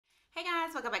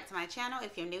my channel.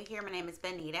 If you're new here, my name is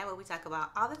Bonita, where we talk about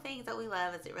all the things that we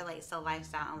love as it relates to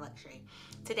lifestyle and luxury.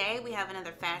 Today we have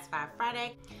another Fast 5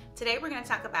 Friday. Today we're going to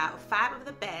talk about 5 of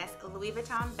the best Louis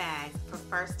Vuitton bags for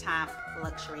first-time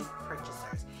luxury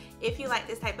purchasers. If you like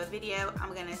this type of video,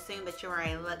 I'm going to assume that you are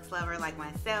a luxe lover like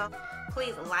myself.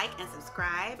 Please like and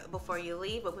subscribe before you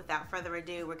leave, but without further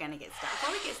ado, we're going to get started.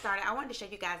 Before we get started, I wanted to show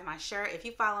you guys my shirt. If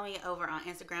you follow me over on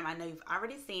Instagram, I know you've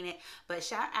already seen it, but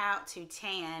shout out to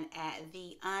Tan at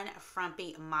the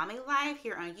Unfrumpy Mommy Life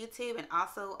here on YouTube and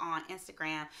also on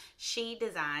Instagram. She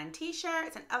designed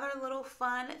t-shirts and other little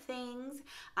fun things.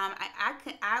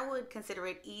 I would consider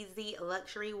it easy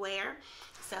luxury wear.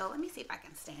 So let me see if I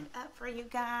can stand up for you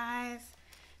guys.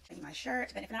 Show you my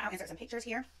shirt, but if not, I'll insert some pictures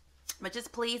here. But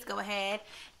just please go ahead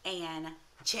and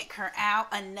check her out.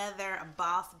 Another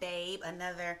boss babe,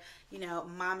 another,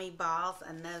 mommy boss,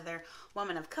 another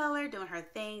woman of color doing her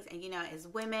things. And as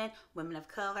women of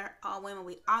color, all women,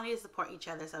 we all need to support each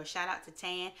other. So shout out to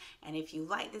Tan. And if you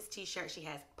like this t-shirt, she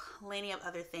has plenty of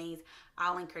other things.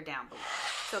 I'll link her down below.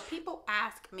 So people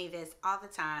ask me this all the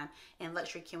time in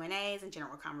luxury Q&As and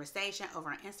general conversation over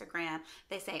on Instagram.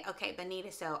 They say, okay,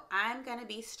 Bonita, so I'm going to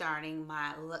be starting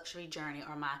my luxury journey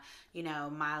or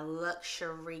my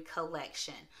luxury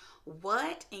collection.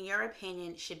 What, in your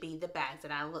opinion, should be the bags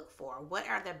that I look for? What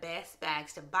are the best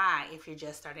bags to buy if you're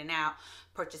just starting out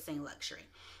purchasing luxury?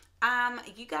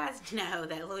 You guys know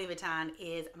that Louis Vuitton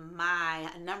is my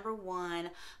 #1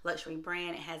 luxury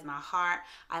brand. It has my heart.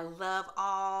 I love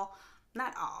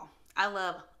I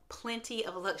love plenty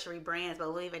of luxury brands, but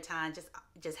Louis Vuitton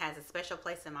just has a special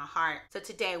place in my heart. So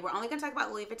today we're only gonna talk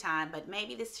about Louis Vuitton, but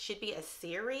maybe this should be a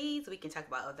series. We can talk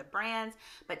about other brands,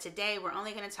 but today we're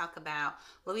only gonna talk about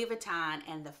Louis Vuitton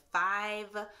and the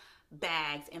 5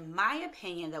 bags, in my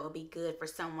opinion, that would be good for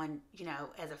someone,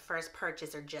 as a first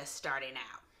purchase or just starting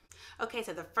out. Okay,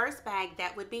 so the first bag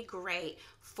that would be great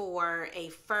for a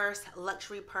first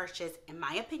luxury purchase, in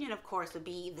my opinion, of course, would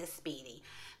be the Speedy.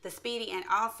 The Speedy in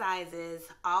all sizes,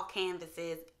 all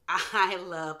canvases. I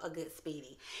love a good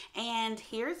Speedy. And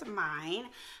here's mine.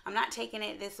 I'm not taking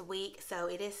it this week, so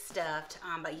it is stuffed,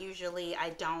 but usually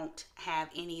I don't have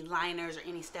any liners or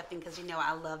any stuffing because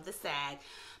I love the sag.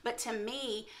 But to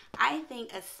me, I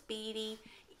think a Speedy,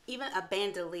 even a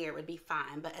bandolier would be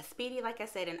fine, but a Speedy, like I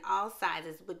said, in all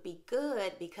sizes would be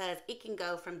good because it can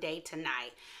go from day to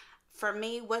night. For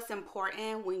me, what's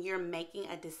important when you're making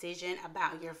a decision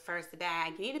about your first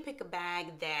bag, you need to pick a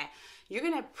bag that you're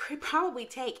going to probably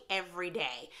take every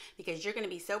day because you're going to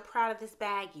be so proud of this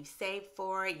bag. You've saved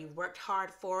for it. You've worked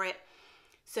hard for it.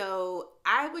 So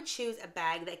I would choose a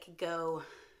bag that could go,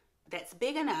 that's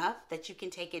big enough that you can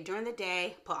take it during the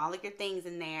day, put all of your things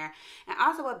in there, and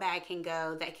also a bag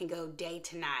that can go day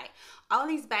to night. All of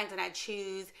these bags that I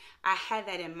choose, I had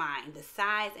that in mind, the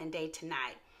size and day to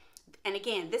night. And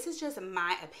again, this is just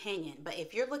my opinion, but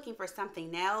if you're looking for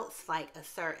something else, like a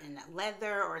certain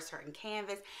leather or a certain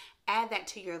canvas, add that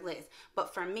to your list.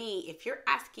 But for me, if you're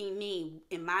asking me,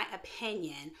 in my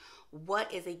opinion,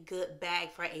 what is a good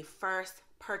bag for a first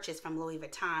purchase from Louis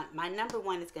Vuitton, my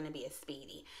 #1 is going to be a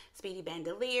Speedy. Speedy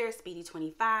Bandolier, Speedy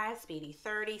 25, Speedy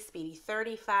 30, Speedy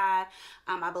 35.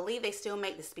 I believe they still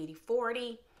make the Speedy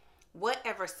 40.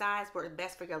 Whatever size works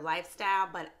best for your lifestyle,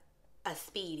 but a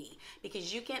Speedy,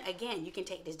 because you can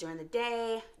take this during the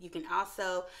day. You can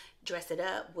also dress it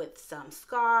up with some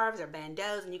scarves or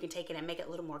bandeaus, and you can take it and make it a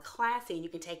little more classy, and you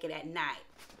can take it at night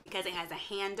because it has a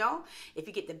handle. If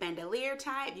you get the bandolier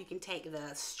type, you can take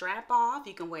the strap off.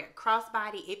 You can wear it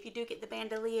crossbody. If you do get the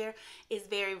bandolier, it's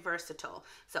very versatile.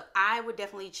 So I would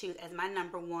definitely choose as my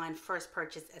 #1 first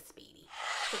purchase a Speedy.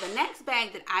 So the next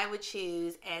bag that I would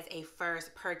choose as a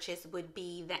first purchase would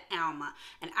be the Alma,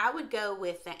 and I would go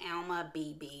with the Alma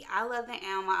BB. I love the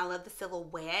Alma. I love the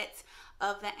silhouette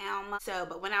of the Alma.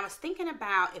 But when I was thinking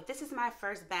about if this is my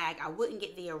first bag, I wouldn't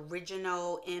get the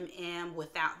original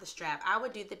without the strap. I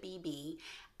would do the BB.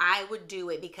 I would do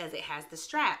it because it has the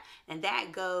strap, and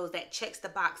that checks the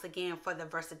box again for the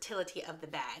versatility of the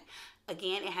bag.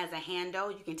 Again, it has a handle.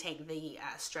 You can take the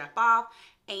strap off,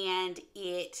 and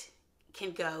it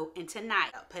can go into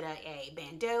night. Put a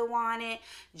bandeau on it,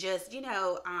 just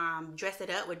dress it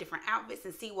up with different outfits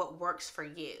and see what works for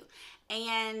you.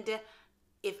 And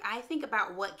if I think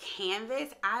about what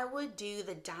canvas, I would do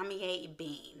the Damier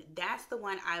Bean. That's the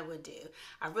one I would do.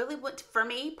 I really would, for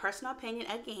me, personal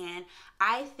opinion, again,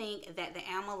 I think that the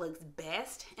Alma looks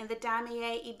best in the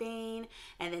Damier Bean.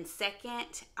 And then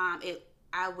second,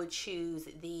 I would choose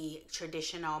the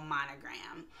traditional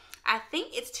monogram. I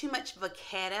think it's too much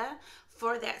vachetta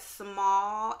for that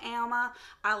small Alma.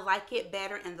 I like it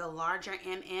better in the larger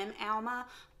Alma,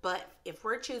 but if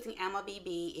we're choosing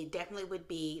MLBB, it definitely would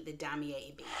be the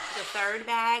Damier B. The third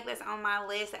bag that's on my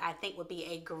list that I think would be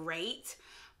a great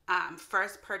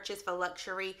first purchase for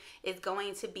luxury is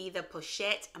going to be the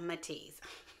Pochette Métis.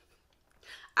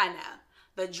 I know,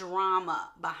 the drama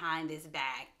behind this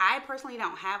bag. I personally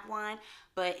don't have one,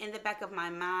 but in the back of my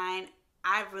mind,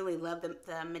 I really love the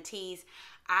Métis.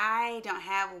 I don't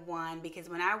have one because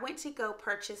when I went to go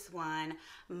purchase one,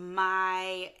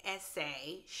 my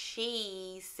essay,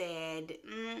 she said,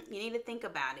 you need to think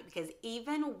about it, because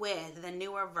even with the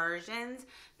newer versions,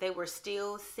 they were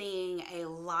still seeing a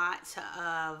lot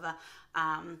of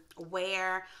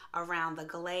wear around the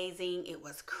glazing. It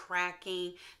was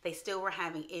cracking. They still were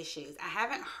having issues. I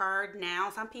haven't heard now.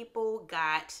 Some people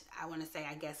got, I want to say,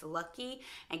 I guess, lucky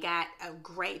and got a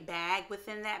great bag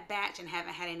within that batch and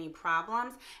haven't had any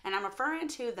problems. And I'm referring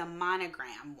to the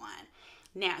monogram one.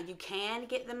 Now, you can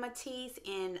get the Métis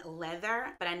in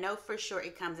leather, but I know for sure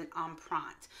it comes in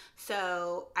empreinte.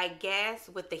 So I guess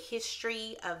with the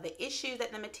history of the issues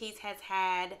that the Métis has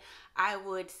had, I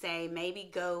would say maybe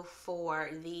go for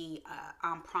the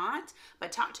empreinte,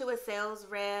 but talk to a sales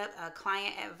rep, a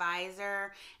client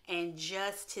advisor, and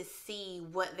just to see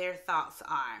what their thoughts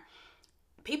are.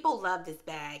 People love this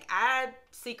bag. I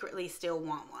secretly still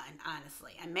want one,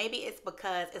 honestly. And maybe it's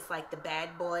because it's like the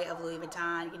bad boy of Louis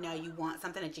Vuitton. You know, you want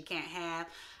something that you can't have.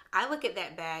 I look at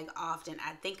that bag often.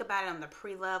 I think about it on the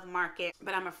pre-love market,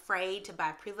 but I'm afraid to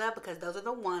buy pre-love because those are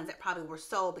the ones that probably were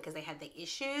sold because they had the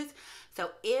issues.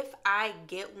 So if I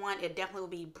get one, it definitely will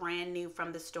be brand new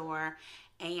from the store.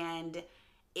 And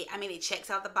it checks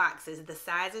all the boxes. The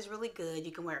size is really good.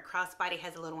 You can wear it crossbody,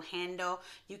 has a little handle.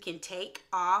 You can take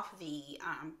off the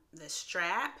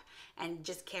strap and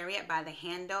just carry it by the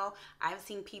handle. I've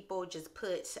seen people just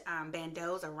put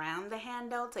bandeaus around the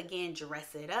handle to, again,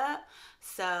 dress it up.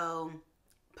 So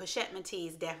Pochette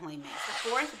Métis definitely makes. The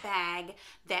fourth bag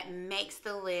that makes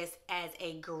the list as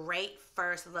a great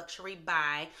first luxury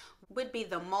buy would be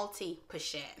the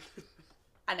multi-pochette.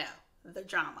 I know, the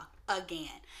drama again.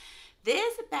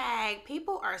 This bag,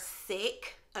 people are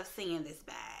sick of seeing this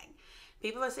bag.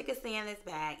 People are sick of seeing this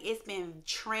bag. It's been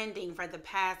trending for the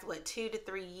past, 2 to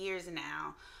 3 years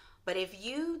now. But if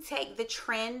you take the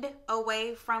trend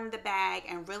away from the bag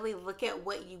and really look at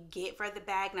what you get for the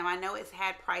bag, now I know it's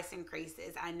had price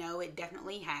increases. I know it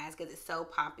definitely has because it's so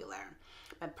popular.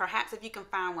 But perhaps if you can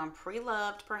find one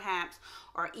pre-loved, perhaps,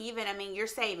 or even, you're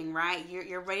saving, right?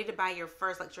 You're ready to buy your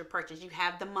first luxury purchase. You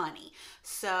have the money.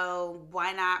 So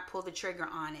why not pull the trigger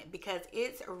on it? Because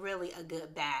it's really a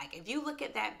good bag. If you look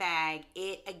at that bag,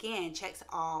 it, again, checks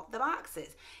all the boxes.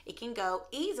 It can go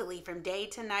easily from day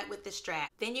to night with the strap.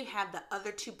 Then you have the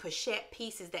other two pochette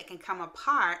pieces that can come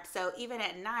apart. So even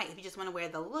at night, if you just want to wear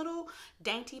the little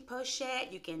dainty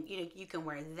pochette, you can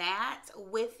wear that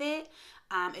with it.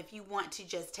 If you want to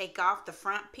just take off the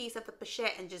front piece of the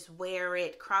pochette and just wear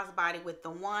it crossbody with the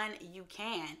one, you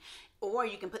can. Or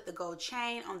you can put the gold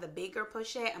chain on the bigger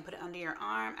pochette and put it under your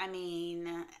arm.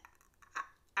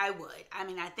 I would.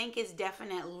 I think it's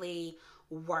definitely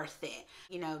worth it.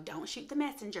 Don't shoot the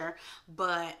messenger,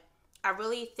 but I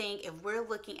really think if we're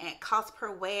looking at cost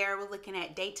per wear, we're looking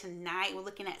at day to night, we're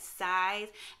looking at size,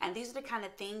 and these are the kind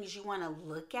of things you want to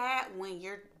look at when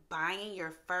you're buying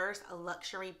your first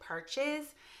luxury purchase,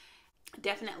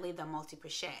 definitely the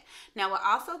multi-pochette. Now, what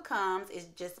also comes is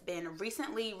just been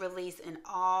recently released in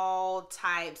all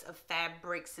types of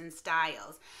fabrics and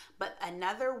styles. But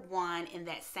another one in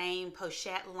that same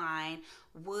pochette line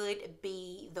would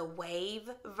be the wave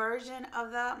version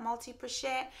of the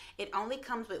multi-pochette. It only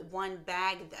comes with one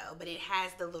bag though, but it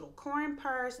has the little coin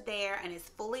purse there and it's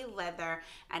fully leather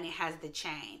and it has the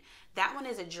chain. That one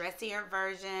is a dressier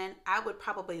version. I would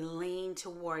probably lean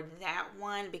toward that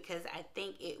one because I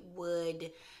think it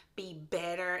would be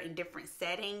better in different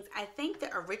settings. I think the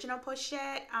original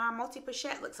pochette,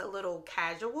 multi-pochette, looks a little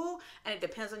casual and it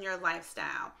depends on your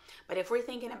lifestyle. But if we're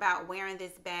thinking about wearing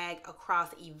this bag across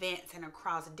events and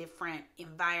across different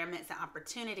environments and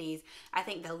opportunities, I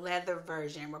think the leather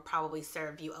version will probably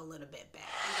serve you a little bit better.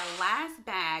 And the last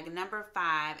bag, number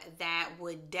 5, that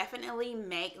would definitely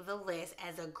make the list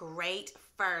as a great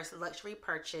first luxury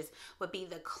purchase would be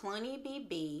the Clooney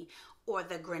BB or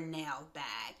the Grinnell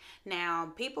bag.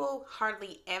 Now, people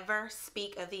hardly ever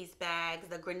speak of these bags.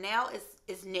 The Grinnell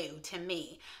is new to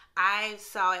me. I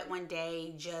saw it one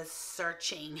day just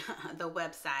searching the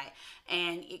website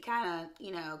and it kind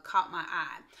of, caught my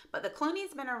eye. But the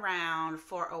Clooney's been around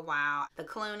for a while. The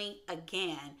Clooney,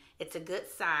 again, it's a good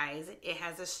size. It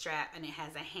has a strap and it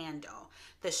has a handle.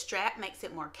 The strap makes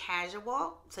it more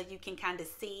casual so you can kind of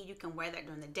see, you can wear that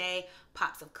during the day,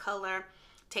 pops of color.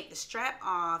 take the strap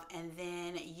off, and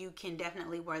then you can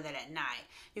definitely wear that at night.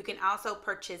 You can also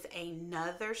purchase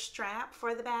another strap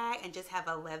for the bag and just have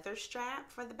a leather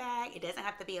strap for the bag. It doesn't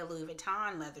have to be a Louis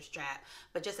Vuitton leather strap,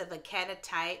 but just a vacetta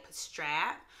type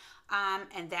strap.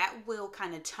 And that will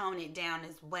kind of tone it down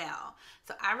as well.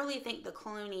 So I really think the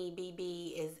Clooney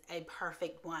BB is a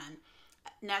perfect one.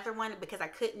 Another one, because I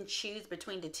couldn't choose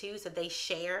between the two, so they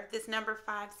share this number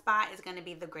 5 spot, is going to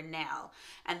be the Grinnell.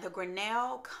 And the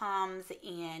Grinnell comes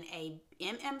in a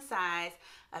MM size,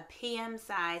 a PM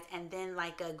size, and then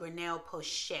like a Grinnell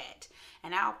pochette.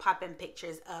 And I'll pop in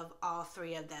pictures of all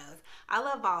 3 of those. I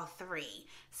love all 3,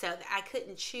 so I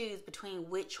couldn't choose between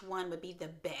which one would be the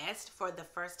best for the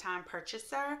first time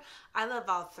purchaser. I love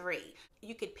all 3.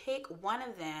 You could pick one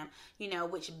of them, you know,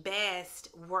 which best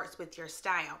works with your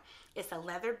style. It's a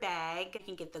leather bag. You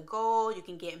can get the gold, you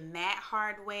can get matte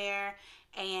hardware,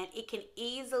 and it can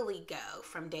easily go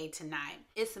from day to night.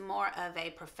 It's more of a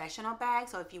professional bag,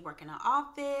 so if you work in an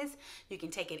office, you can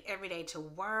take it every day to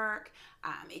work.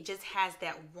 It just has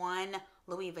that one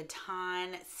Louis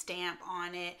Vuitton stamp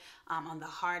on it, on the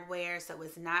hardware, so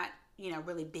it's not, you know,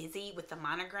 really busy with the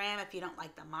monogram if you don't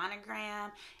like the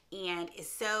monogram. And it's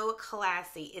so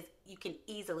classy. You can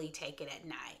easily take it at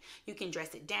night. You can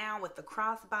dress it down with the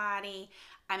crossbody.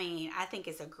 I mean, I think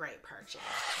it's a great purchase.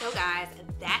 So guys,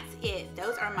 that's it.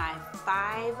 Those are my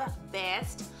 5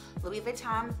 best Louis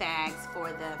Vuitton bags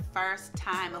for the first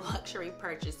time luxury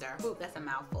purchaser. Ooh, that's a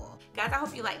mouthful. Guys, I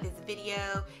hope you liked this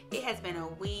video. It has been a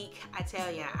week. I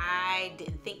tell you, I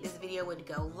didn't think this video would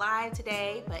go live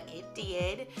today, but it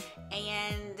did.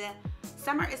 And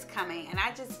summer is coming, and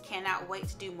I just cannot wait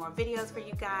to do more videos for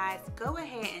you guys. Go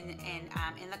ahead and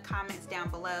in the comments down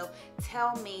below,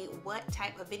 tell me what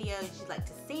type of videos you'd like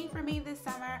to see from me this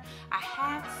summer. I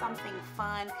have something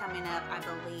fun coming up, I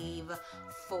believe,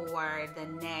 for the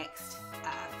next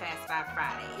Fast 5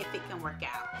 Friday, if it can work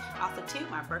out. Also too,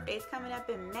 my birthday is coming up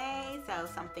in May, so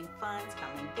something fun's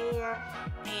coming there.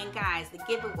 And guys, the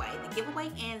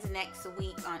giveaway ends next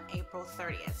week on April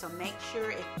 30th. So make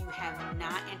sure if you have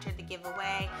not entered the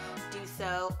giveaway, do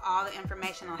so. All the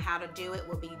information on how to do it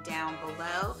will be down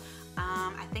below.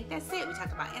 I think that's it. We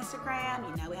talked about Instagram,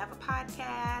 you know, we have a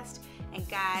podcast. And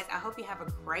guys, I hope you have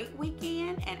a great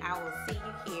weekend, and I will see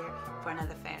you here for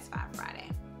another Fast 5 Friday.